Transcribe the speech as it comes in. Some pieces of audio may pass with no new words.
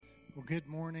Well, good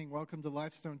morning. Welcome to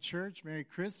Lifestone Church. Merry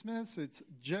Christmas. It's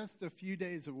just a few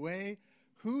days away.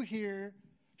 Who here,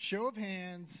 show of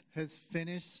hands, has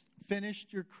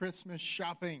finished your Christmas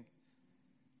shopping?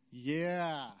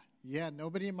 Yeah.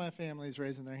 Nobody in my family is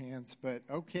raising their hands, but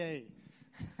okay.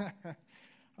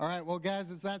 All right. Well,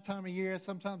 guys, it's that time of year.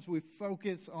 Sometimes we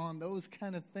focus on those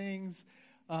kind of things,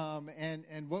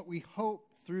 and what we hope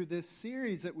through this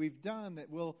series that we've done that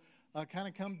will kind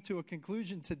of come to a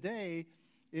conclusion today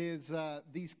is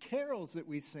these carols that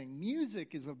we sing.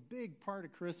 Music is a big part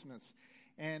of Christmas.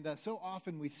 And so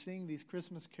often we sing these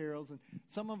Christmas carols, and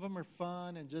some of them are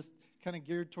fun and just kind of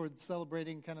geared towards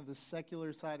celebrating kind of the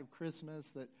secular side of Christmas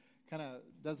that kind of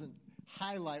doesn't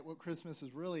highlight what Christmas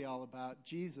is really all about,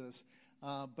 Jesus.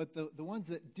 But the ones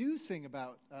that do sing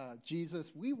about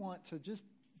Jesus, we want to just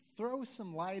throw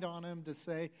some light on them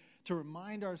to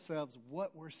remind ourselves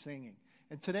what we're singing.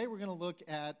 And today we're going to look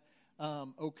at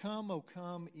O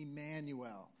come,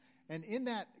 Emmanuel. And in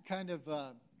that kind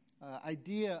of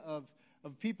idea of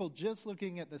people just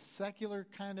looking at the secular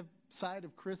kind of side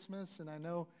of Christmas, and I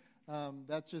know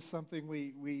that's just something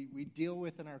we deal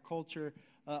with in our culture,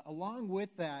 along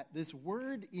with that, this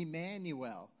word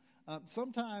Emmanuel,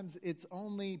 sometimes it's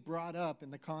only brought up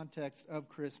in the context of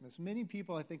Christmas. Many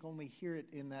people, I think, only hear it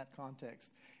in that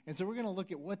context. And so we're going to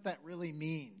look at what that really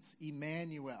means,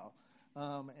 Emmanuel.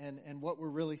 And what we're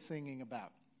really singing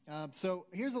about. So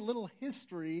here's a little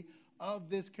history of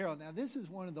this carol. Now, this is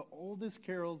one of the oldest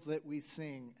carols that we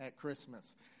sing at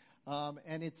Christmas.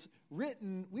 And it's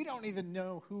written, we don't even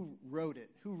know who wrote it,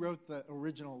 who wrote the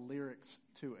original lyrics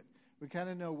to it. We kind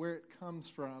of know where it comes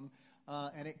from.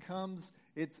 And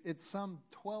it's some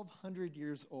 1,200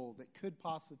 years old. It could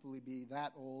possibly be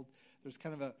that old. There's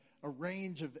kind of a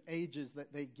range of ages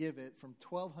that they give it, from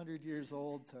 1,200 years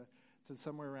old to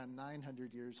somewhere around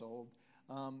 900 years old.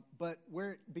 But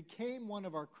where it became one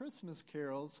of our Christmas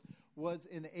carols was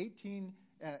in the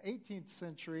 18th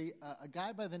century, a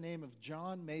guy by the name of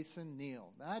John Mason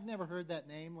Neal. Now, I'd never heard that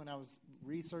name when I was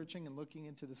researching and looking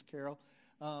into this carol,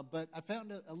 but I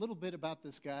found a little bit about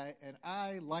this guy, and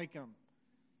I like him.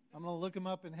 I'm going to look him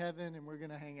up in heaven, and we're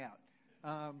going to hang out.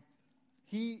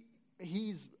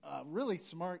 He's a really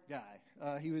smart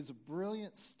guy. He was a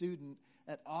brilliant student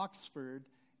at Oxford,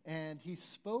 and he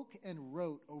spoke and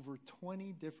wrote over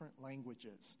 20 different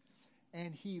languages.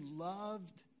 And he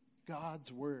loved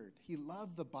God's Word. He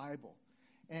loved the Bible.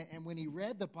 And when he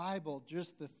read the Bible,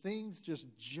 just the things just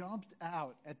jumped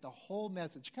out at the whole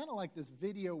message, kind of like this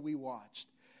video we watched,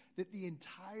 that the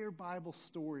entire Bible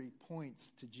story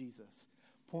points to Jesus,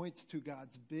 points to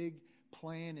God's big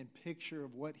plan and picture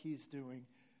of what he's doing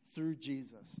through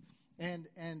Jesus. And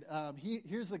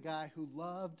here's a guy who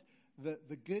loved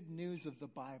the good news of the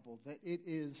Bible, that it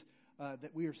is that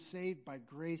we are saved by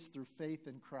grace through faith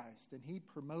in Christ. And he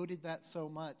promoted that so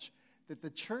much that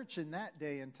the church in that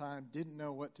day and time didn't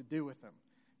know what to do with him.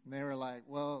 And they were like,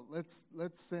 well, let's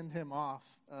send him off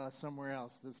somewhere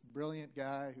else, this brilliant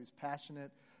guy who's passionate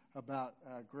about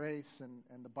grace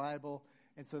and the Bible.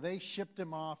 And so they shipped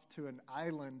him off to an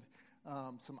island,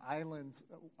 some islands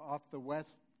off the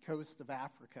west coast of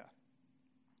Africa.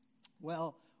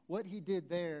 Well, what he did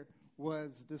there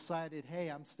was decided, hey,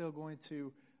 I'm still going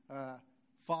to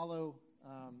follow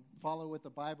what the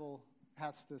Bible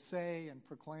has to say and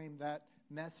proclaim that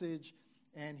message.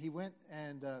 And he went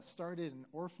and started an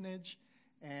orphanage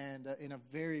and in a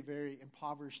very, very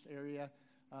impoverished area.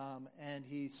 And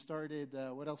he started,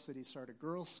 what else did he start? A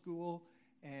girls' school.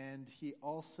 And he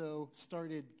also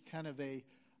started kind of a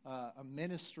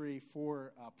ministry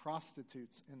for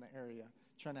prostitutes in the area,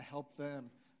 trying to help them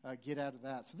get out of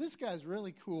that. So this guy's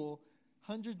really cool.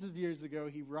 Hundreds of years ago,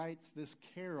 he writes this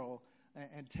carol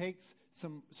and takes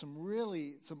some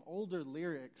older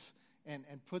lyrics and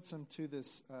puts them to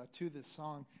this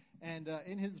song. And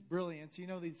in his brilliance, you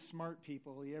know these smart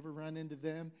people, you ever run into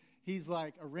them? He's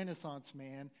like a Renaissance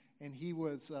man, and he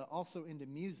was also into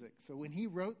music. So when he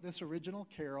wrote this original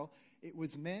carol, it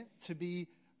was meant to be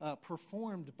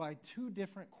performed by two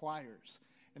different choirs.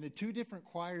 And the two different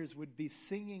choirs would be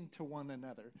singing to one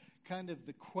another, kind of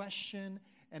the question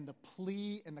and the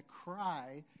plea and the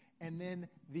cry, and then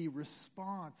the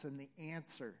response and the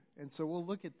answer. And so we'll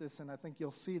look at this, and I think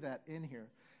you'll see that in here.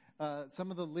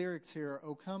 Some of the lyrics here are,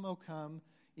 O come,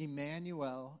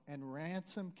 Emmanuel, and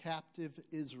ransom captive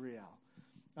Israel.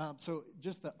 So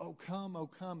just the O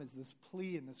come is this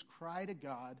plea and this cry to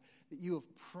God that you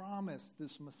have promised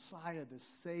this Messiah, this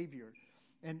Savior.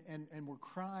 And we're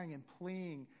crying and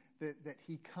pleading that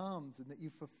he comes and that you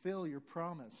fulfill your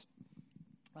promise.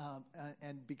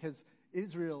 And because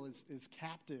Israel is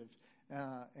captive,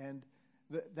 and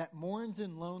that mourns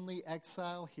in lonely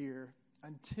exile here,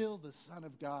 until the Son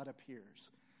of God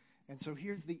appears. And so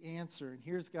here's the answer, and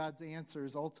here's God's answer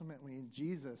is ultimately in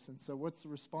Jesus. And so what's the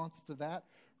response to that?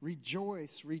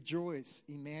 Rejoice, rejoice,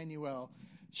 Emmanuel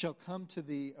shall come to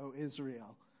thee, O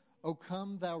Israel. O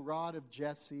come, thou rod of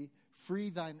Jesse, free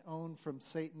thine own from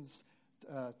Satan's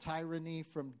tyranny,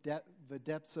 from the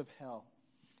depths of hell.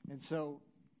 And so,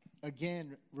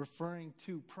 again, referring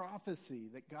to prophecy,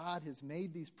 that God has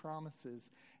made these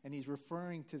promises, and he's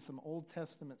referring to some Old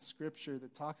Testament scripture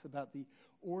that talks about the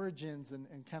origins and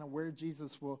kind of where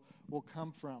Jesus will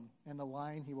come from and the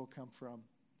line he will come from,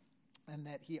 and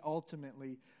that he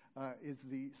ultimately is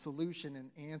the solution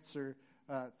and answer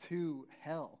to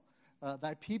hell.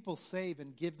 Thy people save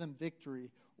and give them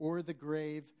victory o'er the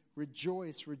grave.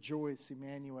 Rejoice, rejoice,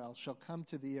 Emmanuel shall come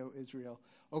to thee, O Israel.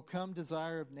 O come,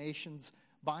 desire of nations,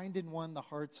 bind in one the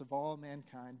hearts of all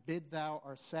mankind. Bid thou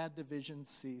our sad divisions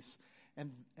cease,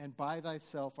 and by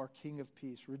thyself our King of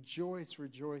peace. Rejoice,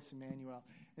 rejoice, Emmanuel.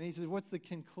 And he says, what's the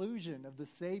conclusion of the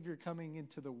Savior coming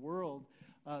into the world?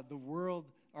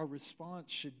 Our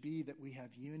response should be that we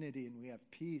have unity and we have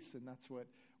peace, and that's what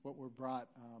we're brought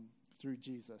through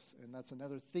Jesus. And that's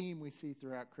another theme we see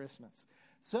throughout Christmas.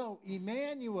 So,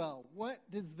 Emmanuel, what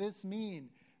does this mean?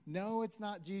 No, it's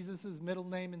not Jesus' middle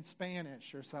name in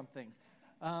Spanish or something.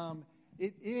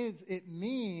 It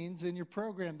means, in your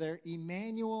program there,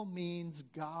 Emmanuel means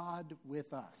God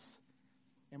with us.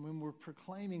 And when we're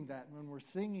proclaiming that, and when we're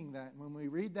singing that, and when we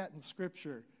read that in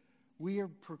Scripture, we are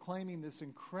proclaiming this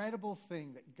incredible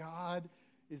thing that God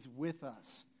is with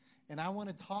us. And I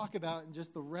want to talk about, in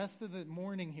just the rest of the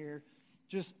morning here,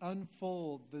 just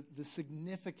unfold the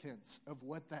significance of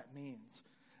what that means.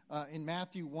 In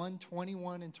Matthew 1,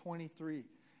 21 and 23,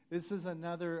 this is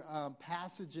another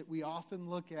passage that we often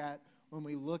look at when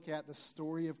we look at the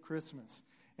story of Christmas.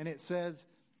 And it says,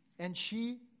 and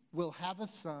she will have a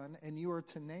son, and you are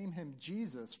to name him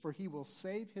Jesus, for he will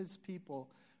save his people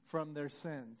from their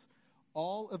sins.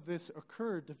 All of this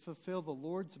occurred to fulfill the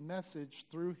Lord's message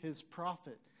through his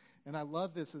prophet. And I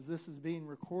love this as this is being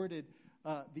recorded.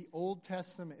 The Old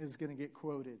Testament is going to get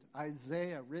quoted.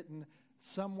 Isaiah, written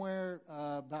somewhere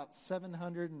about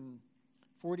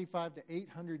 745 to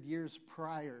 800 years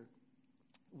prior,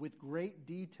 with great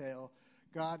detail,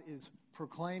 God is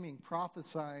proclaiming,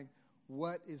 prophesying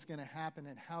what is going to happen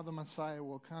and how the Messiah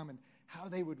will come and how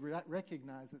they would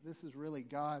recognize that this is really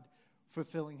God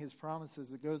fulfilling his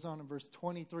promises. It goes on in verse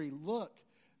 23, look,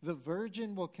 the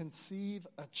virgin will conceive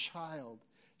a child.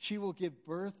 She will give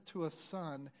birth to a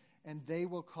son, and they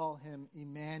will call him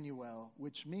Emmanuel,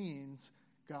 which means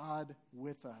God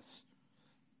with us.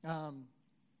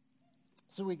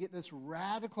 So we get this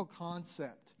radical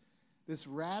concept, this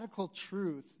radical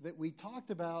truth that we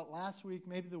talked about last week,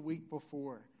 maybe the week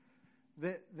before,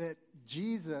 that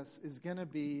Jesus is going to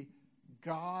be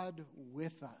God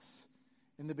with us.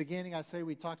 In the beginning,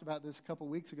 we talked about this a couple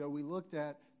weeks ago, we looked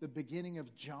at the beginning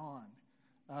of John.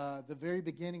 The very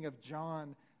beginning of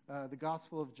John, the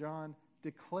Gospel of John,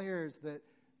 declares that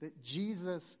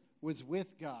Jesus was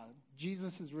with God.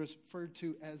 Jesus is referred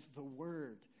to as the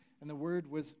Word, and the Word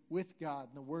was with God,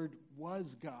 and the Word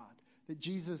was God, that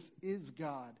Jesus is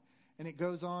God. And it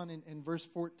goes on in verse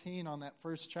 14 on that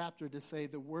first chapter to say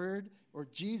the Word, or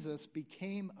Jesus,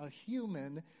 became a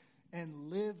human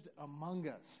and lived among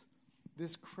us.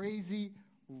 This crazy,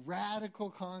 radical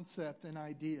concept and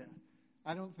idea.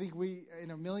 I don't think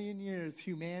in a million years,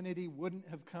 humanity wouldn't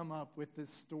have come up with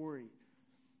this story.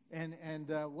 And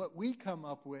what we come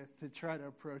up with to try to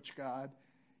approach God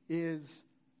is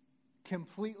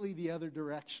completely the other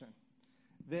direction.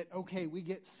 That, okay, we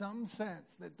get some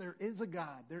sense that there is a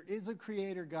God, there is a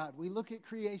creator God. We look at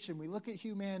creation, we look at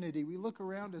humanity, we look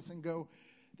around us and go,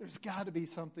 there's got to be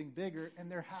something bigger,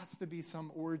 and there has to be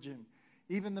some origin.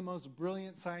 Even the most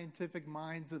brilliant scientific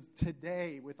minds of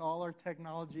today, with all our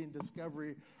technology and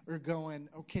discovery, are going,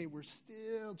 okay, we're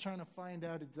still trying to find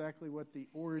out exactly what the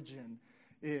origin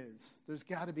is. There's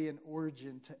got to be an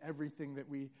origin to everything that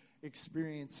we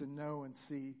experience and know and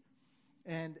see.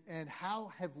 And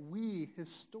how have we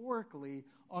historically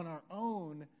on our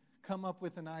own come up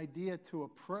with an idea to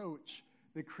approach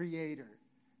the Creator?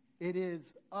 It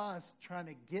is us trying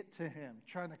to get to him,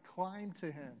 trying to climb to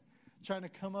him, trying to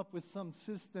come up with some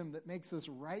system that makes us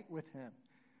right with him.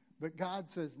 But God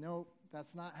says, no,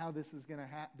 that's not how this is going to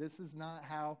happen. This is not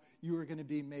how you are going to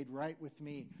be made right with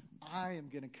me. I am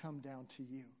going to come down to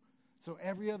you. So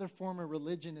every other form of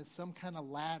religion is some kind of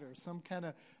ladder, some kind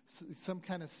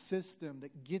of system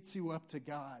that gets you up to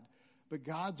God. But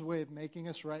God's way of making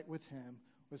us right with him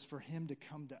was for him to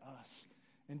come to us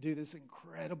and do this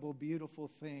incredible, beautiful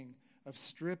thing of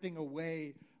stripping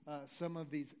away some of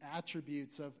these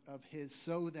attributes of his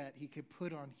so that he could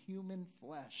put on human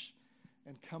flesh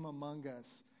and come among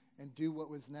us and do what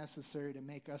was necessary to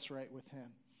make us right with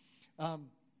him.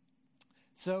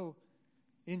 So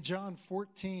in John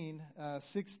 14,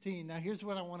 16, now here's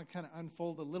what I want to kind of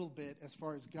unfold a little bit as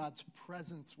far as God's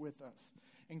presence with us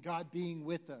and God being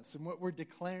with us. And what we're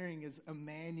declaring is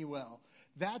Emmanuel.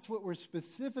 That's what we're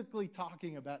specifically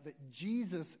talking about, that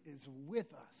Jesus is with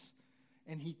us.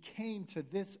 And he came to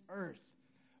this earth.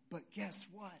 But guess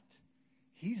what?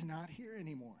 He's not here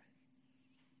anymore.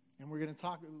 And we're going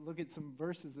to look at some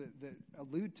verses that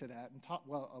allude to that and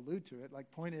allude to it, like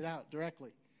point it out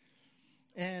directly.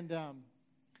 And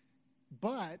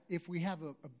but if we have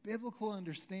a biblical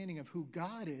understanding of who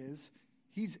God is,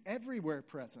 he's everywhere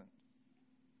present.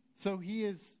 So he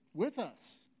is with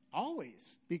us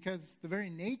always, because the very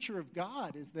nature of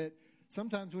God is that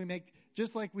sometimes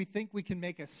just like we think we can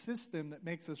make a system that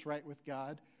makes us right with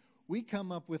God, we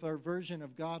come up with our version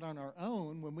of God on our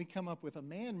own. When we come up with a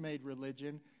man-made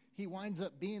religion, he winds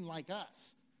up being like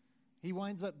us. He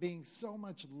winds up being so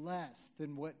much less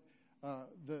than what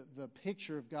the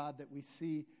picture of God that we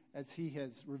see as he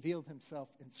has revealed himself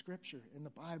in Scripture, in the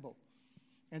Bible.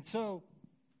 And so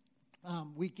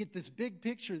we get this big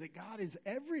picture that God is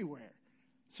everywhere.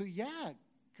 So yeah,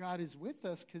 God is with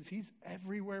us because he's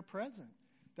everywhere present.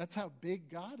 That's how big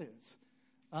God is.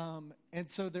 And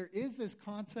so there is this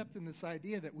concept and this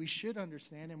idea that we should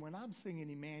understand. And when I'm singing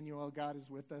Emmanuel, God is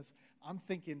with us, I'm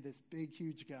thinking this big,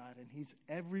 huge God, and he's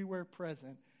everywhere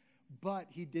present. But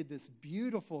he did this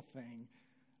beautiful thing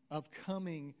of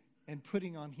coming and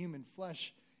putting on human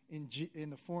flesh in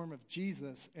the form of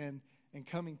Jesus and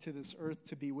coming to this earth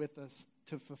to be with us,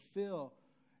 to fulfill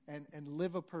and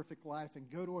live a perfect life and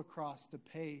go to a cross to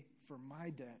pay for my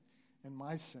debt and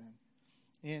my sin.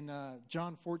 In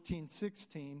John 14,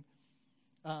 16,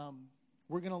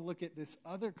 we're going to look at this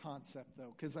other concept,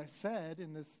 though, because I said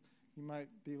in this, you might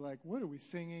be like, what are we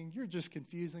singing? You're just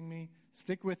confusing me.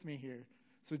 Stick with me here.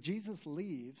 So Jesus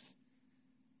leaves,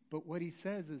 but what he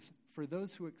says is, for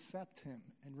those who accept him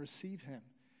and receive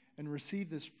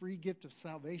this free gift of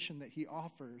salvation that he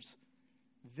offers,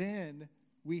 then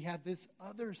we have this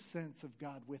other sense of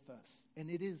God with us. And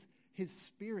it is his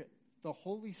Spirit, the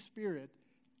Holy Spirit,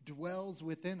 dwells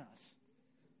within us.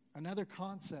 Another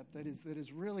concept that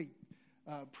is really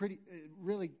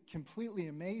really completely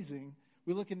amazing.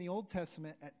 We look in the Old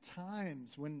Testament at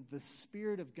times when the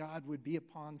Spirit of God would be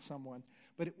upon someone,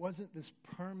 but it wasn't this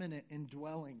permanent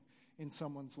indwelling in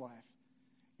someone's life.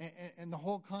 And the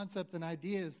whole concept and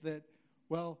idea is that,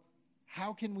 well,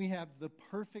 how can we have the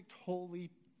perfect, holy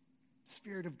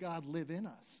Spirit of God live in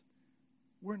us?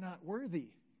 We're not worthy.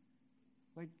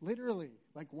 Like literally,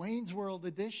 like Wayne's World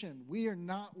edition, we are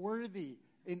not worthy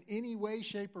in any way,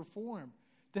 shape, or form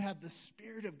to have the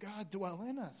Spirit of God dwell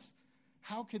in us.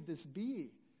 How could this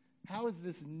be? How is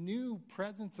this new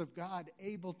presence of God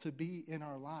able to be in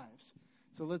our lives?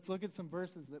 So let's look at some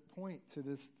verses that point to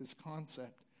this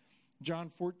concept. John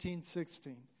 14,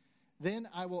 16. Then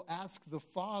I will ask the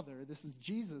Father, this is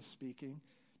Jesus speaking,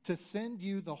 to send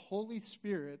you the Holy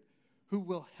Spirit who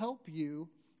will help you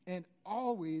and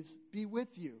always be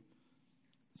with you.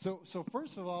 So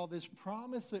first of all, this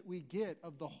promise that we get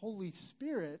of the Holy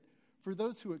Spirit for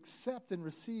those who accept and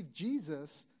receive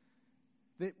Jesus,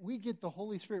 that we get the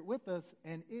Holy Spirit with us,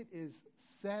 and it is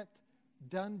set,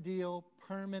 done deal,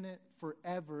 permanent,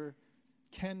 forever,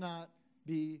 cannot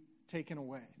be taken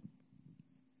away.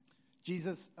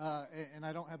 Jesus, and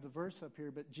I don't have the verse up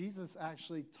here, but Jesus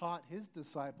actually taught his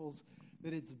disciples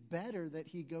that it's better that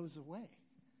he goes away.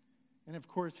 And of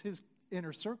course, his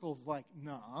inner circle's like,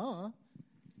 nah.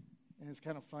 And it's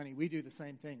kind of funny. We do the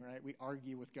same thing, right? We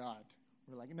argue with God.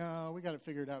 We're like, no, we got to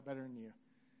figure it out better than you.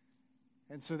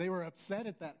 And so they were upset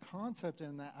at that concept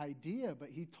and that idea, but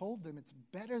he told them it's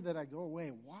better that I go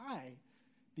away. Why?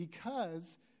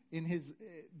 Because in his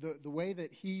the way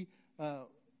that he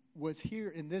was here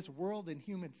in this world in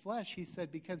human flesh, he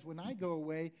said, because when I go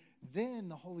away, then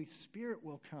the Holy Spirit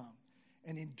will come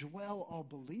and indwell all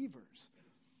believers.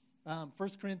 1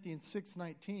 Corinthians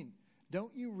 6:19.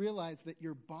 Don't you realize that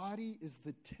your body is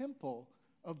the temple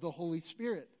of the Holy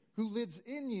Spirit who lives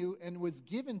in you and was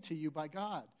given to you by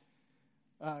God?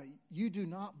 You do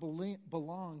not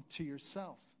belong to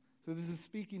yourself. So this is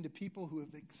speaking to people who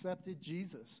have accepted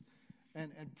Jesus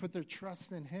and put their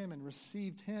trust in him and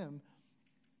received him.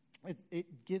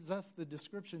 It gives us the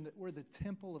description that we're the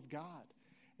temple of God.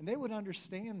 And they would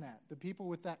understand that, the people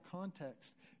with that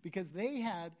context, because they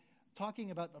had,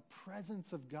 talking about the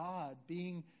presence of God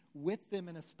being with them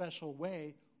in a special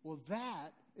way, well,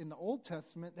 that, in the Old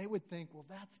Testament, they would think, well,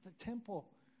 that's the temple.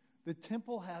 The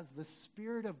temple has the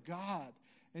Spirit of God.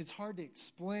 And it's hard to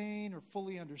explain or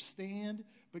fully understand,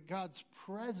 but God's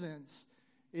presence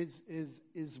is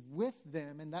with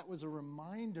them. And that was a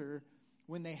reminder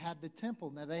when they had the temple.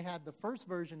 Now, they had the first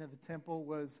version of the temple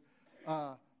was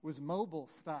mobile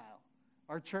style.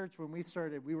 Our church, when we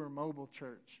started, we were a mobile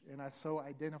church, and I so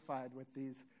identified with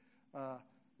these,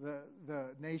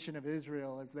 the nation of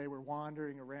Israel as they were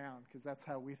wandering around, because that's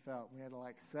how we felt. We had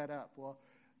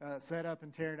to set up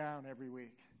and tear down every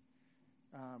week.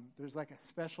 There's like a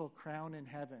special crown in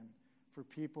heaven for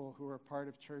people who are part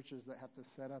of churches that have to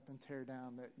set up and tear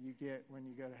down that you get when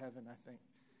you go to heaven, I think.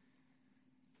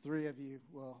 3 of you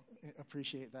will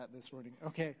appreciate that this morning.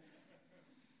 Okay.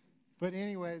 But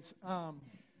anyways,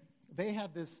 they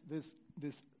had this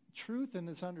truth and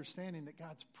this understanding that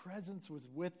God's presence was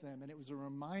with them, and it was a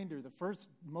reminder. The first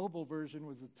mobile version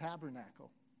was the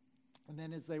tabernacle. And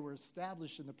then as they were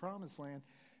established in the Promised Land,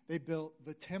 they built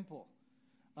the temple.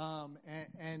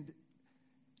 And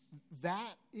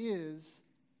that is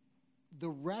the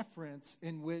reference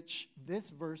in which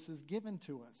this verse is given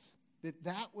to us.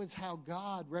 That was how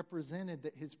God represented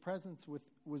that his presence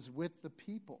was with the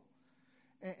people.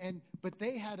 But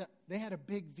they had a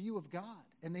big view of God,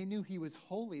 and they knew he was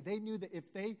holy. They knew that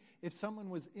if someone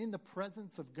was in the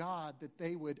presence of God, that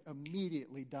they would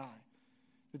immediately die.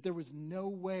 That there was no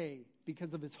way,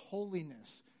 because of his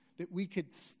holiness, that we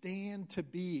could stand to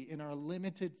be in our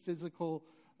limited physical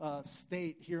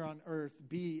state here on earth,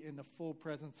 be in the full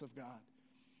presence of God.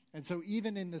 And so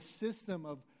even in the system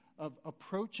of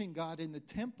approaching God in the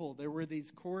temple, there were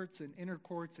these courts and inner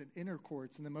courts and inner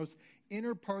courts. And the most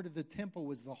inner part of the temple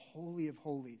was the Holy of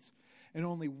Holies. And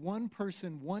only one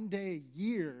person, one day a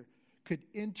year, could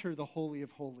enter the Holy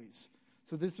of Holies.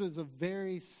 So this was a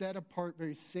very set apart,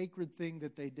 very sacred thing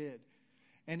that they did.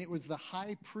 And it was the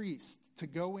high priest to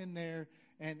go in there,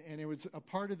 and it was a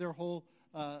part of their whole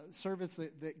service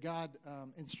that God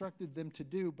instructed them to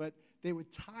do. But they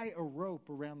would tie a rope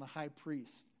around the high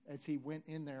priest as he went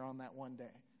in there on that one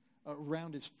day,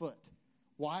 around his foot.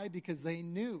 Why? Because they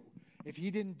knew if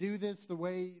he didn't do this the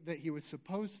way that he was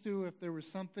supposed to, if there was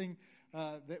something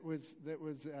that was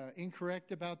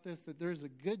incorrect about this, that there's a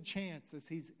good chance as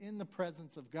he's in the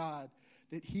presence of God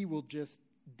that he will just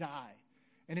die.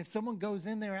 And if someone goes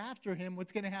in there after him,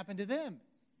 what's going to happen to them?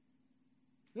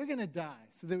 They're going to die.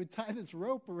 So they would tie this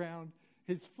rope around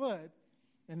his foot,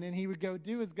 and then he would go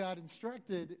do as God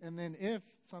instructed, and then if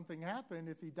something happened,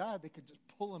 if he died, they could just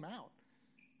pull him out,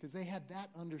 because they had that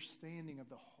understanding of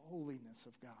the holiness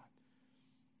of God.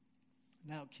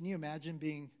 Now, can you imagine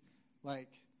being,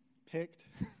 picked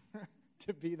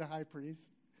to be the high priest?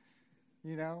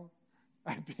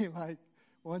 I'd be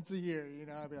once a year,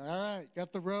 I'd be like, all right,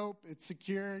 got the rope, it's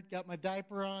secured, got my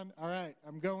diaper on, all right,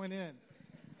 I'm going in.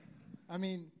 I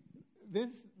mean,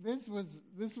 this was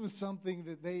something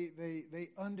that they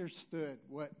understood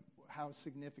how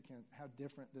significant, how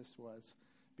different this was,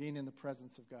 being in the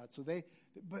presence of God. So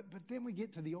but then we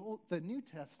get to the New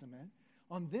Testament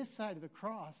on this side of the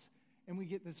cross, and we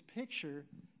get this picture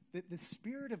that the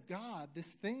Spirit of God,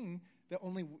 this thing that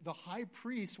only the high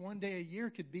priest one day a year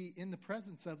could be in the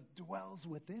presence of, dwells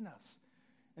within us.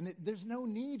 And there's no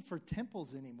need for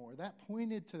temples anymore. That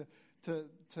pointed to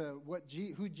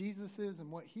who Jesus is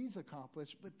and what he's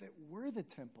accomplished, but that we're the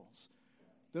temples.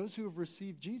 Those who have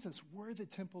received Jesus, we're the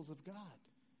temples of God.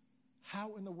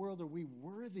 How in the world are we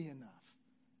worthy enough,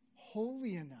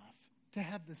 holy enough, to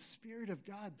have the Spirit of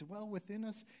God dwell within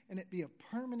us and it be a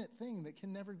permanent thing that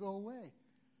can never go away?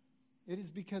 It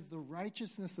is because the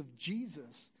righteousness of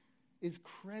Jesus is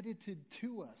credited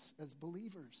to us as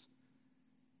believers.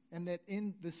 And that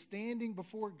in the standing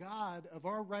before God of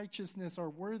our righteousness, our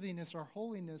worthiness, our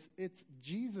holiness, it's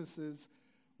Jesus's,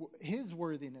 his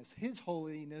worthiness, his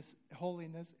holiness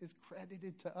is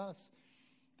credited to us.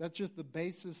 That's just the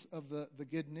basis of the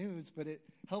good news, but it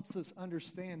helps us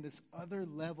understand this other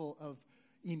level of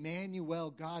Emmanuel,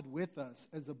 God with us.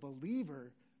 As a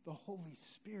believer, the Holy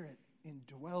Spirit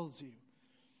indwells you.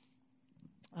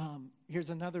 Here's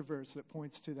another verse that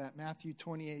points to that, Matthew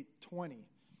 28:20.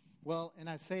 Well, and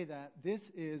I say that,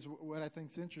 this is what I think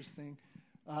is interesting.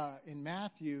 In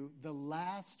Matthew, the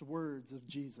last words of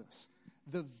Jesus,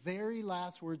 the very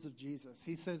last words of Jesus.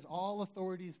 He says all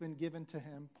authority has been given to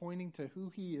him, pointing to who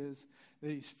he is,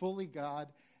 that he's fully God,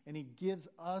 and he gives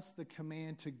us the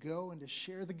command to go and to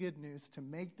share the good news, to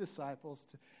make disciples.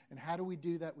 And how do we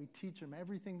do that? We teach them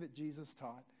everything that Jesus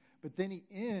taught. But then he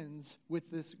ends with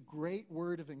this great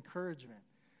word of encouragement.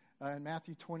 In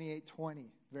Matthew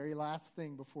 28:20, very last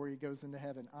thing before he goes into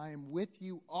heaven. I am with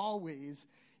you always,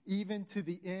 even to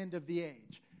the end of the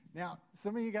age. Now,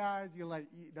 some of you guys, you're like,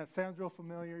 that sounds real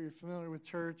familiar. You're familiar with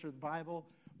church or the Bible.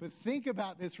 But think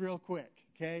about this real quick,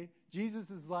 okay?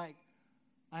 Jesus is like,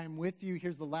 I'm with you.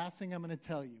 Here's the last thing I'm going to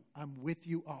tell you. I'm with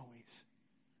you always,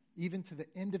 even to the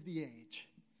end of the age.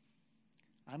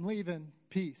 I'm leaving.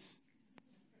 Peace.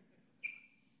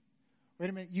 Wait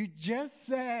a minute. You just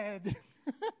said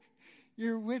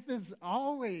you're with us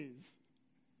always.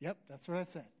 Yep, that's what I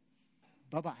said.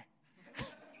 Bye-bye.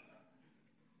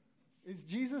 Is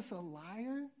Jesus a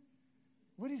liar?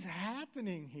 What is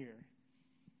happening here?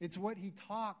 It's what he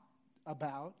talked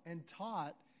about and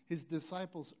taught his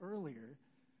disciples earlier,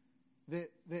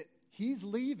 that he's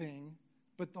leaving,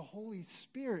 but the Holy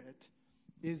Spirit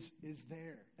is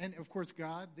there. And, of course,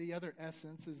 God, the other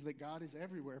essence is that God is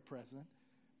everywhere present,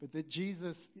 but that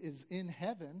Jesus is in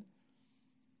heaven,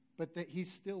 but that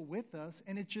he's still with us.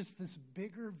 And it's just this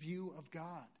bigger view of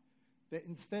God, that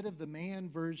instead of the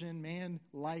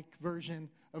man-like version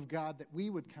of God that we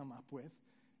would come up with,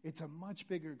 it's a much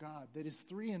bigger God that is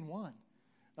 3 in 1.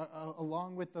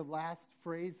 Along with the last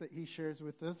phrase that he shares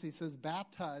with us, he says,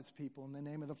 baptize people in the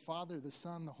name of the Father, the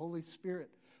Son, the Holy Spirit,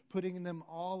 putting them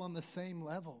all on the same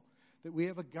level, that we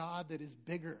have a God that is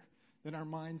bigger than our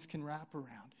minds can wrap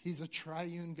around. He's a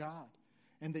triune God,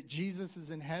 and that Jesus is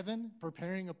in heaven,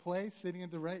 preparing a place, sitting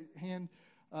at the right hand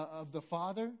of the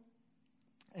Father,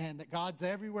 and that God's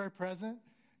everywhere present,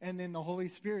 and then the Holy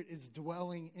Spirit is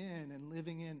dwelling in and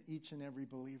living in each and every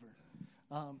believer.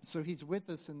 So he's with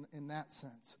us in that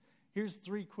sense. Here's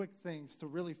 3 quick things to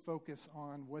really focus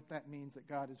on what that means, that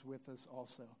God is with us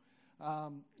also.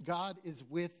 God is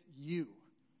with you,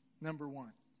 number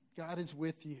 1. God is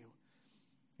with you.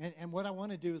 And what I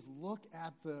want to do is look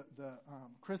at the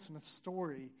Christmas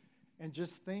story and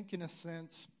just think in a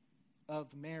sense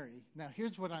of Mary. Now,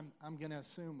 here's what I'm going to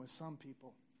assume with some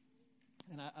people,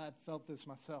 and I've felt this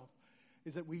myself,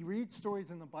 is that we read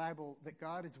stories in the Bible that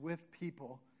God is with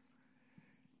people,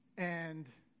 and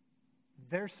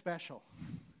they're special.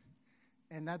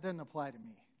 And that doesn't apply to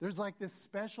me. There's like this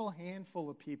special handful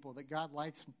of people that God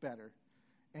likes better,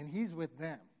 and he's with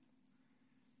them.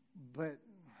 But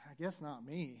I guess not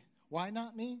me. Why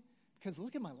not me? Because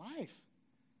look at my life.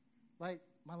 Like,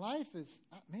 my life is,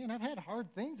 man, I've had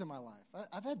hard things in my life.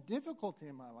 I've had difficulty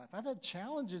in my life. I've had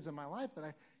challenges in my life that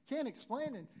I can't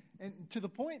explain. And to the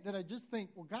point that I just think,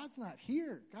 well, God's not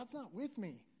here. God's not with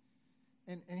me.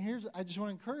 And I just want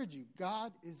to encourage you.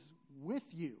 God is with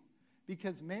you.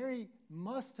 Because Mary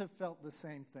must have felt the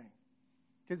same thing.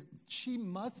 Because she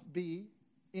must be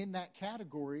in that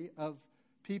category of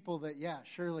people that, yeah,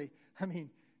 surely, I mean,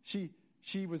 she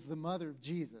was the mother of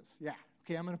Jesus. Yeah,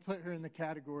 okay, I'm going to put her in the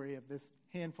category of this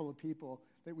handful of people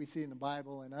that we see in the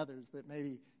Bible and others that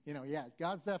maybe, yeah,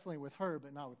 God's definitely with her,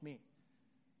 but not with me.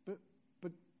 But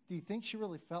do you think she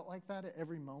really felt like that at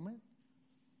every moment?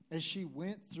 As she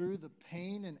went through the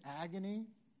pain and agony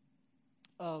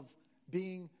of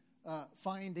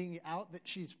finding out that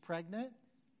she's pregnant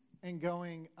and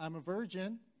going, I'm a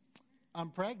virgin, I'm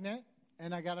pregnant,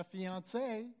 and I got a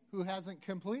fiance who hasn't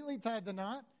completely tied the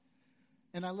knot,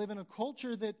 and I live in a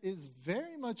culture that is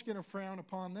very much going to frown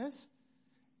upon this,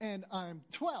 and I'm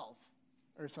 12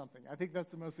 or something. I think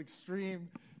that's the most extreme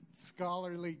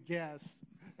scholarly guess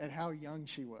at how young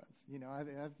she was. I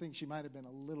think she might have been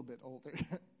a little bit older,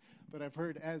 but I've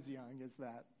heard as young as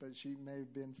that, but she may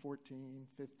have been 14,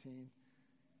 15.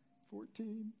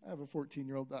 14? I have a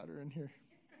 14-year-old daughter in here.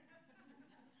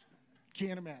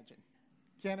 Can't imagine.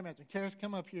 Karis,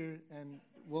 come up here and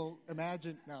we'll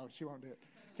imagine. No, she won't do it.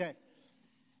 Okay.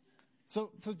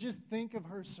 So just think of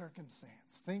her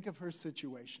circumstance. Think of her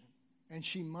situation. And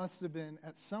she must have been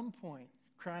at some point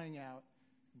crying out,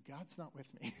 God's not with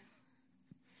me.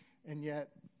 And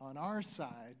yet on our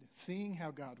side, seeing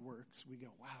how God works, we go,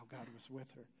 wow, God was with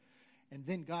her. And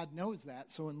then God knows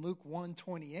that. So in Luke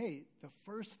 1:28, the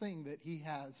first thing that he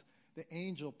has the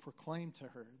angel proclaim to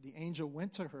her, the angel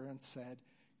went to her and said,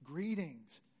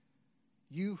 greetings,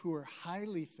 you who are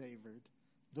highly favored,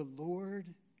 the Lord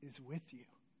is with you.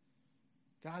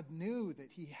 God knew that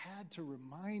he had to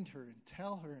remind her and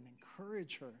tell her and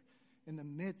encourage her in the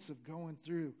midst of going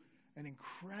through an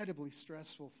incredibly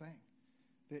stressful thing.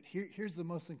 That here's the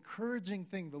most encouraging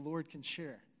thing the Lord can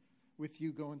share with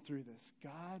you going through this.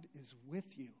 God is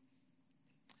with you.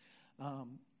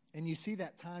 And you see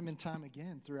that time and time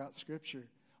again throughout Scripture.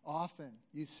 Often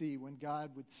you see when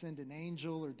God would send an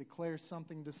angel or declare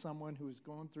something to someone who is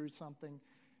going through something,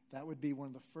 that would be one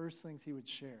of the first things he would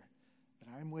share,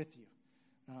 that I'm with you.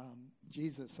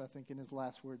 Jesus, I think in his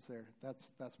last words there,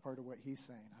 that's part of what he's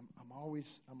saying. I'm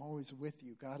always with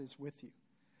you. God is with you.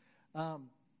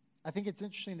 I think it's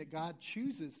interesting that God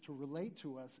chooses to relate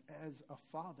to us as a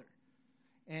father.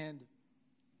 And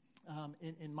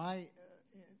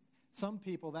some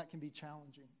people, that can be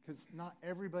challenging because not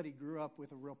everybody grew up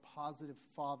with a real positive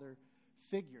father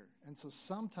figure. And so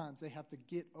sometimes they have to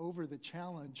get over the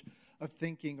challenge of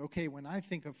thinking, okay, when I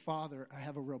think of father, I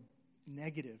have a real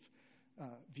negative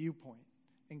viewpoint.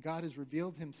 And God has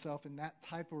revealed himself in that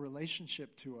type of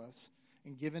relationship to us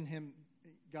and given him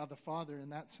God the Father in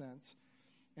that sense.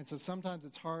 And so sometimes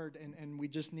it's hard, and we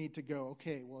just need to go,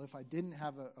 okay, well, if I didn't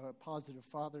have a positive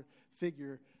father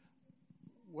figure,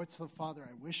 what's the father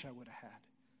I wish I would have had?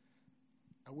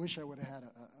 I wish I would have had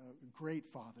a great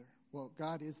father. Well,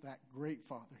 God is that great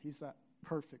father. He's that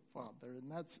perfect father. And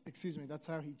that's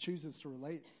how he chooses to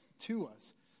relate to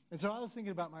us. And so I was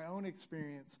thinking about my own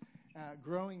experience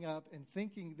growing up and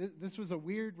thinking, this was a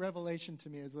weird revelation to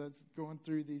me as I was going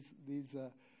through these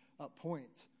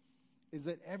points, is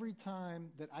that every time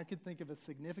that I could think of a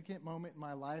significant moment in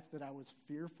my life that I was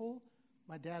fearful,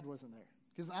 my dad wasn't there.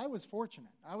 Because I was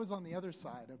fortunate. I was on the other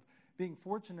side of being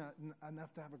fortunate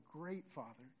enough to have a great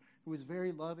father who was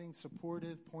very loving,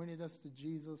 supportive, pointed us to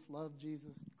Jesus, loved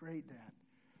Jesus, great dad.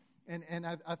 And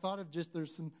I thought of just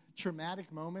there's some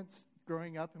traumatic moments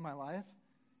growing up in my life.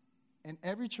 And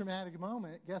every traumatic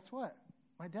moment, guess what?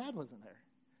 My dad wasn't there.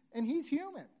 And he's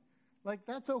human. Like,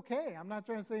 that's okay. I'm not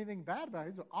trying to say anything bad about it.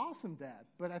 He's an awesome dad.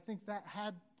 But I think that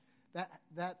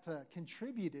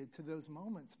contributed to those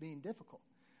moments being difficult.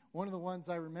 One of the ones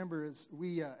I remember is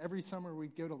we every summer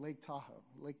we'd go to Lake Tahoe.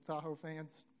 Lake Tahoe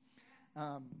fans?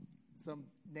 Some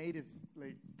native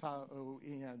Lake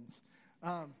Tahoeans.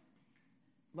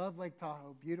 Love Lake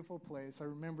Tahoe, beautiful place. I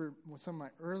remember some of my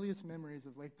earliest memories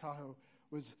of Lake Tahoe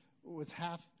was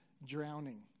half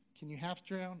drowning. Can you half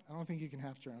drown? I don't think you can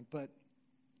half drown, but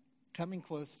coming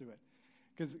close to it.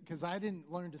 Because I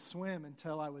didn't learn to swim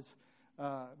until I was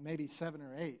maybe 7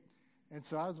 or 8. And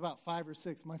so I was about 5 or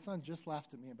 6. My son just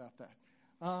laughed at me about that.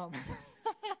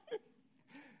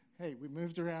 Hey, we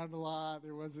moved around a lot.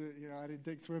 There wasn't, I didn't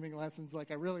take swimming lessons.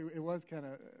 It was kind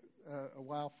of a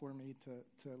while for me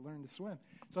to learn to swim.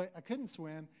 So I couldn't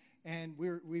swim, and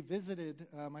we visited.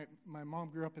 My mom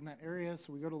grew up in that area,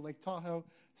 so we go to Lake Tahoe,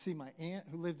 see my aunt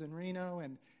who lived in Reno,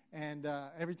 and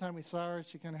every time we saw her,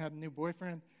 she kind of had a new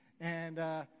boyfriend. And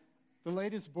the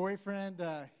latest boyfriend,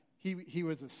 he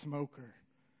was a smoker.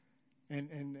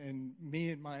 And me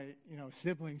and my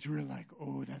siblings were like,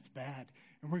 oh, that's bad,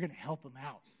 and we're going to help him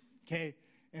out, okay?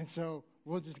 And so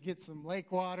we'll just get some lake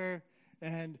water,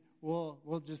 and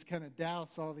we'll just kind of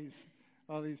douse all these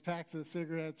packs of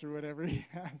cigarettes or whatever he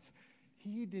has.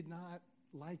 He did not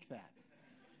like that.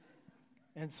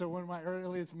 And so one of my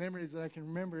earliest memories that I can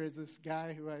remember is this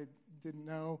guy who I didn't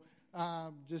know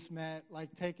just met,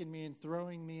 taking me and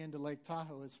throwing me into Lake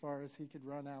Tahoe as far as he could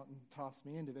run out and toss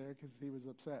me into there because he was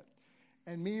upset.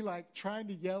 And me, trying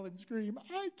to yell and scream,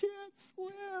 I can't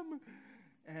swim.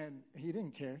 And he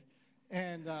didn't care.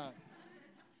 And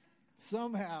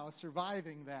somehow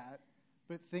surviving that,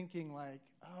 but thinking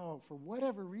for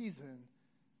whatever reason,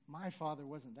 my father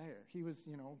wasn't there. He was,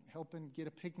 helping get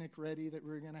a picnic ready that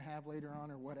we were going to have later on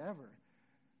or whatever.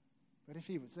 But if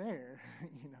he was there,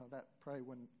 that probably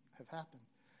wouldn't have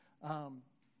happened.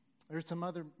 There's some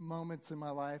other moments in my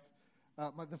life.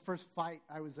 The first fight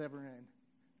I was ever in.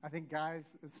 I think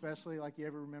guys, especially, you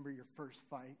ever remember your first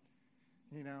fight?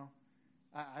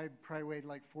 I probably weighed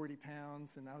 40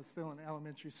 pounds, and I was still in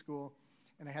elementary school,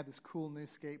 and I had this cool new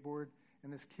skateboard,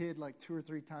 and this kid, 2 or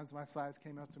 3 times my size,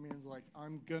 came up to me and was like,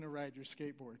 I'm going to ride your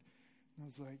skateboard. And I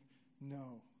was like,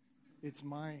 no, it's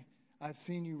I've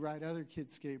seen you ride other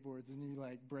kids' skateboards, and you,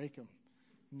 break them.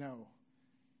 No,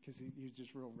 because he was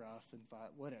just real rough and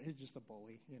thought, whatever, he's just a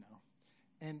bully,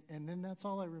 And then that's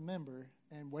all I remember,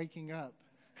 and waking up,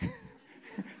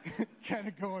 kind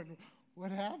of going,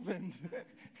 what happened?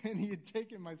 And he had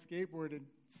taken my skateboard and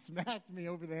smacked me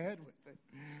over the head with it.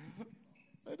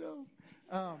 I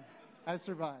know. I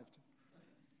survived.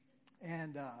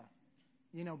 And,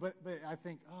 but I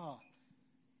think,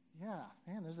 yeah,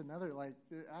 man, there's another,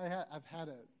 I've had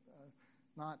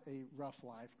not a rough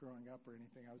life growing up or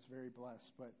anything. I was very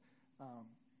blessed, but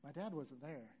my dad wasn't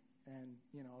there. And,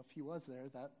 if he was there,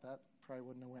 that probably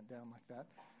wouldn't have went down like that.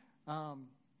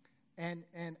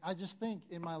 And I just think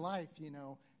in my life,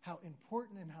 how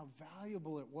important and how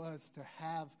valuable it was to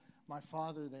have my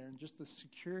father there and just the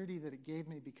security that it gave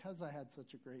me because I had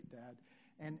such a great dad.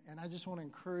 And I just want to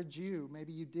encourage you,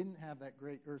 maybe you didn't have that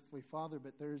great earthly father,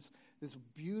 but there's this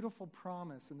beautiful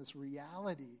promise and this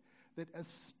reality that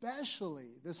especially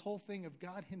this whole thing of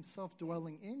God himself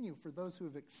dwelling in you for those who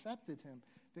have accepted him,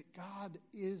 that God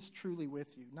is truly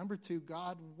with you. Number 2,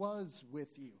 God was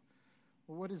with you.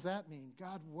 Well, what does that mean?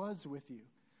 God was with you.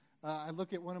 I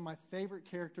look at one of my favorite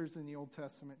characters in the Old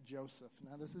Testament, Joseph.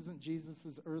 Now, this isn't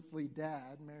Jesus' earthly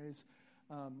dad, Mary's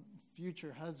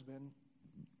future husband.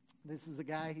 This is a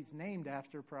guy he's named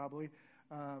after, probably,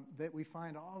 that we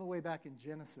find all the way back in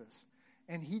Genesis.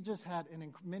 And he just had,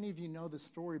 many of you know the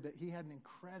story, but he had an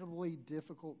incredibly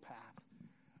difficult path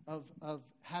of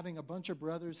having a bunch of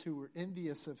brothers who were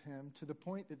envious of him to the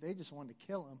point that they just wanted to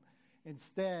kill him.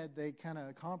 Instead, they kind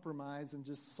of compromised and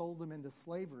just sold him into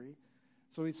slavery.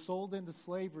 So he's sold into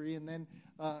slavery, and then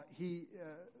he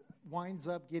winds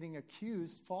up getting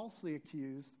accused, falsely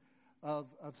accused, of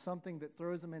something that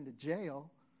throws him into jail.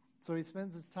 So he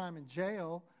spends his time in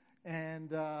jail, and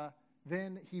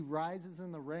then he rises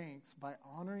in the ranks by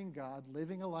honoring God,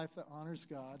 living a life that honors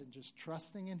God, and just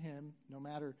trusting in Him no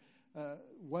matter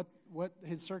what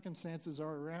his circumstances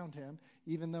are around him,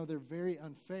 even though they're very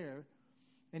unfair.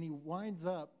 And he winds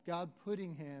up, God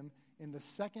putting him in the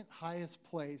second highest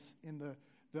place in the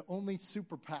only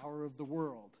superpower of the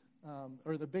world,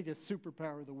 or the biggest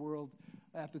superpower of the world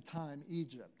at the time,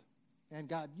 Egypt. And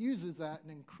God uses that in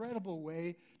an incredible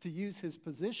way to use his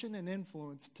position and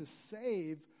influence to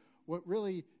save what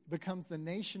really becomes the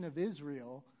nation of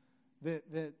Israel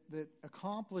that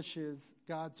accomplishes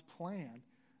God's plan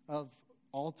of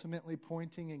ultimately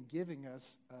pointing and giving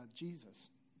us Jesus.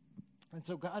 And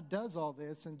so God does all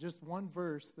this in just one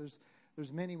verse.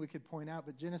 There's many we could point out,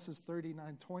 but Genesis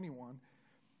 39:21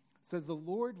 says, the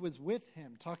Lord was with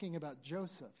him, talking about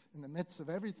Joseph, in the midst of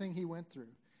everything he went through.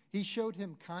 He showed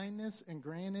him kindness and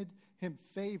granted him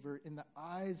favor in the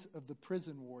eyes of the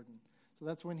prison warden. So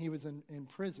that's when he was in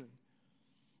prison.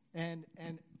 And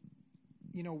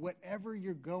you know, whatever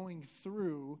you're going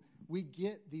through, we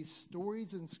get these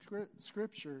stories in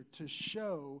Scripture to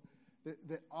show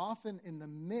that often in the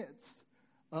midst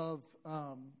of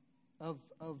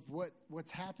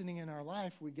what's happening in our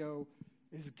life, we go,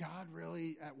 is God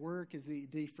really at work? Did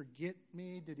he forget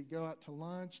me? Did he go out to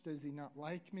lunch? Does he not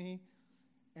like me?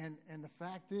 And the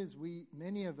fact is,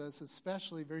 many of us,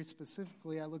 especially very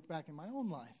specifically, I look back in my own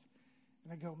life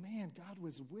and I go, man, God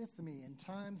was with me in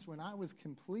times when I was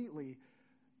completely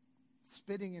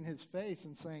spitting in his face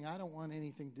and saying, I don't want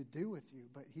anything to do with you.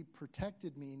 But he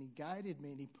protected me and he guided me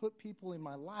and he put people in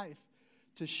my life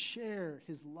to share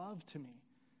his love to me.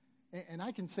 And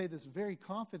I can say this very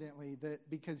confidently, that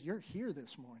because you're here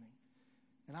this morning.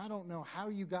 And I don't know how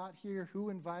you got here, who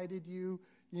invited you.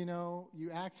 You know,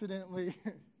 you accidentally,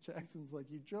 Jackson's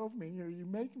like, you drove me here, you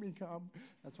make me come.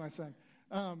 That's my son.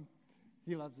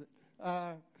 He loves it.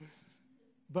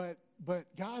 But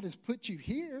God has put you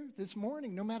here this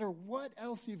morning, no matter what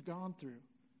else you've gone through.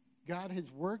 God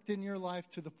has worked in your life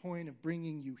to the point of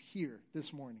bringing you here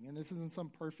this morning. And this isn't some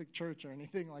perfect church or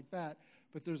anything like that,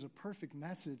 but there's a perfect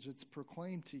message that's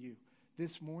proclaimed to you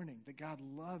this morning, that God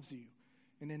loves you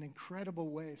in an incredible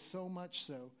way, so much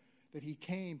so that he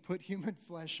came, put human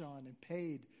flesh on, and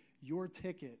paid your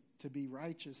ticket to be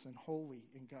righteous and holy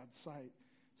in God's sight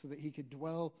so that he could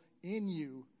dwell in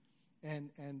you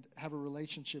and have a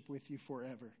relationship with you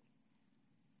forever.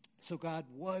 So God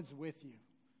was with you.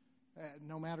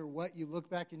 No matter what you look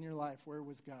back in your life, where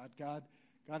was God? God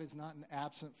is not an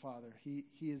absent father. He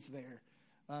is there.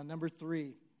 Number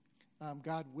 3,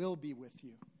 God will be with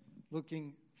you.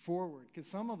 Looking forward, because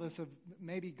some of us have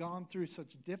maybe gone through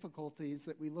such difficulties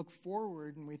that we look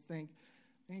forward and we think,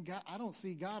 man, God, I don't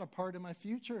see God a part of my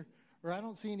future, or I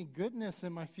don't see any goodness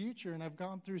in my future, and I've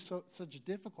gone through such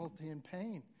difficulty and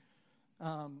pain.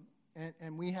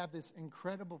 And we have this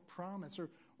incredible promise,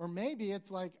 or maybe it's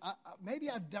like,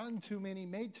 maybe I've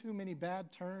made too many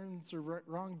bad turns or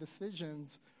wrong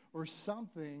decisions or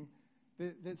something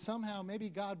that somehow maybe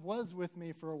God was with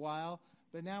me for a while,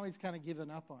 but now he's kind of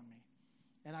given up on me.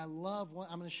 And I'm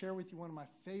going to share with you one of my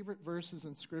favorite verses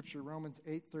in Scripture, Romans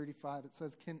 8:35. It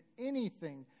says, can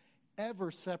anything ever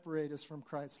separate us from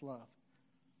Christ's love?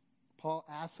 Paul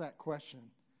asks that question.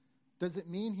 Does it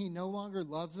mean he no longer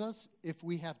loves us if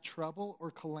we have trouble or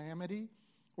calamity,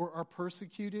 or are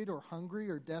persecuted or hungry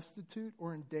or destitute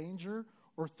or in danger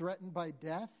or threatened by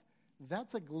death?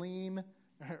 That's a gleam,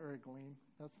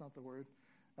 that's not the word.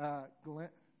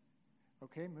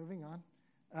 Okay, moving on.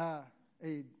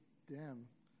 A dim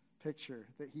picture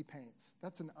that he paints.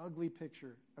 That's an ugly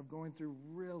picture of going through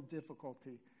real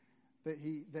difficulty that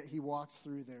he walks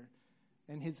through there.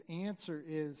 And his answer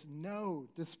is no.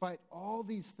 Despite all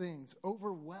these things,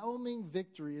 overwhelming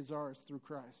victory is ours through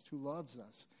Christ who loves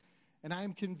us. And I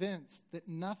am convinced that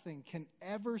nothing can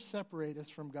ever separate us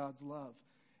from God's love.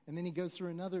 And then he goes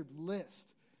through another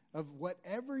list of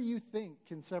whatever you think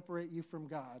can separate you from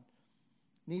God.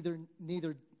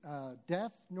 Neither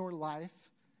death nor life,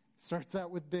 starts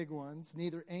out with big ones,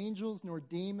 neither angels nor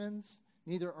demons,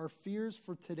 Neither our fears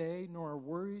for today nor our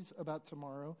worries about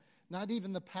tomorrow, not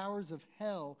even the powers of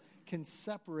hell, can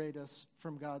separate us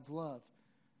from God's love.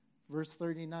 Verse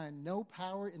 39, no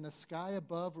power in the sky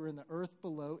above or in the earth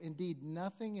below, indeed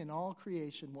nothing in all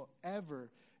creation will ever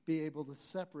be able to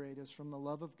separate us from the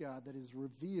love of God that is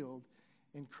revealed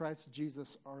in Christ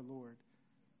Jesus our Lord.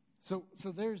 So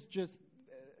there's just,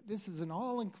 this is an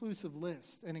all-inclusive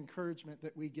list and encouragement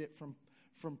that we get from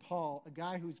Paul, a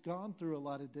guy who's gone through a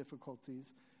lot of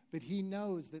difficulties, but he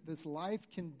knows that this life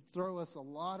can throw us a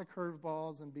lot of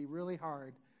curveballs and be really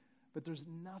hard, but there's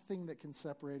nothing that can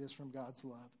separate us from God's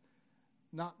love.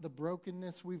 Not the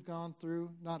brokenness we've gone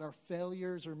through, not our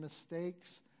failures or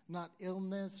mistakes, not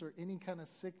illness or any kind of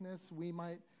sickness we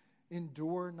might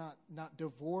endure, not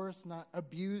divorce, not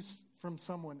abuse from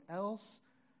someone else,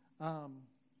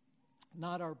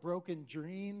 not our broken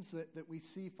dreams that we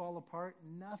see fall apart.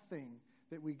 Nothing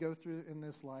that we go through in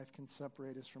this life can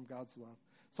separate us from God's love.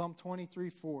 Psalm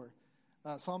 23:4.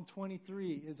 Psalm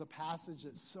 23 is a passage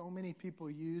that so many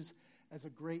people use as a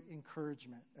great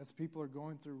encouragement as people are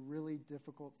going through really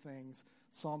difficult things.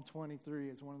 Psalm 23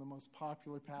 is one of the most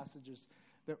popular passages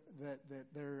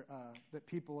that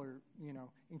people are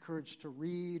encouraged to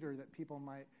read or that people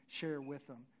might share with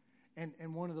them.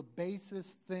 And one of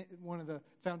the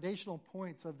foundational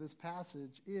points of this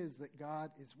passage is that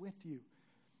God is with you.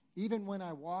 Even when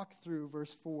I walk through,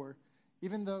 verse 4,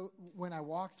 when I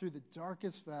walk through the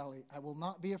darkest valley, I will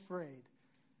not be afraid,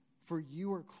 for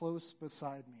you are close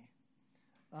beside me.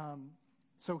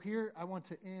 So here I want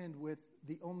to end with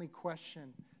the only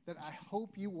question that I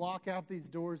hope you walk out these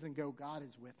doors and go, God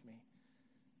is with me.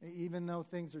 Even though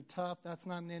things are tough, that's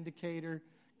not an indicator.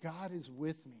 God is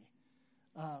with me.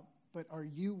 But are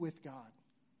you with God?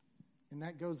 And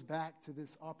that goes back to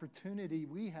this opportunity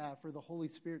we have for the Holy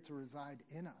Spirit to reside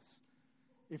in us.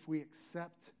 If we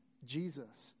accept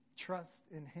Jesus, trust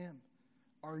in him,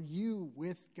 are you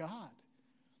with God?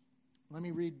 Let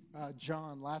me read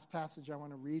John, last passage I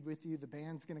want to read with you. The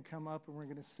band's going to come up and we're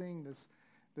going to sing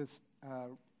this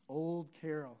old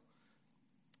carol.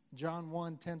 John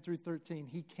 1:10-13.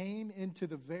 He came into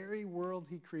the very world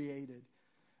he created,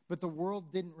 but the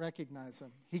world didn't recognize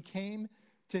him. He came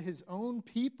to his own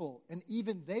people, and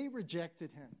even they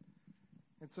rejected him.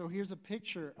 And so here's a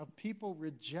picture of people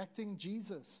rejecting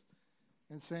Jesus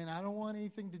and saying, I don't want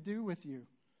anything to do with you.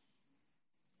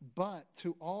 But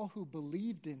to all who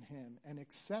believed in him and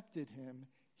accepted him,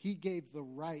 he gave the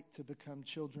right to become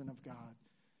children of God.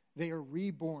 They are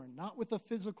reborn, not with a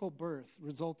physical birth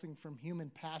resulting from human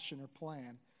passion or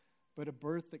plan, but a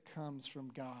birth that comes from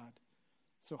God.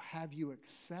 So have you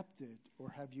accepted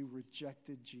or have you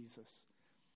rejected Jesus?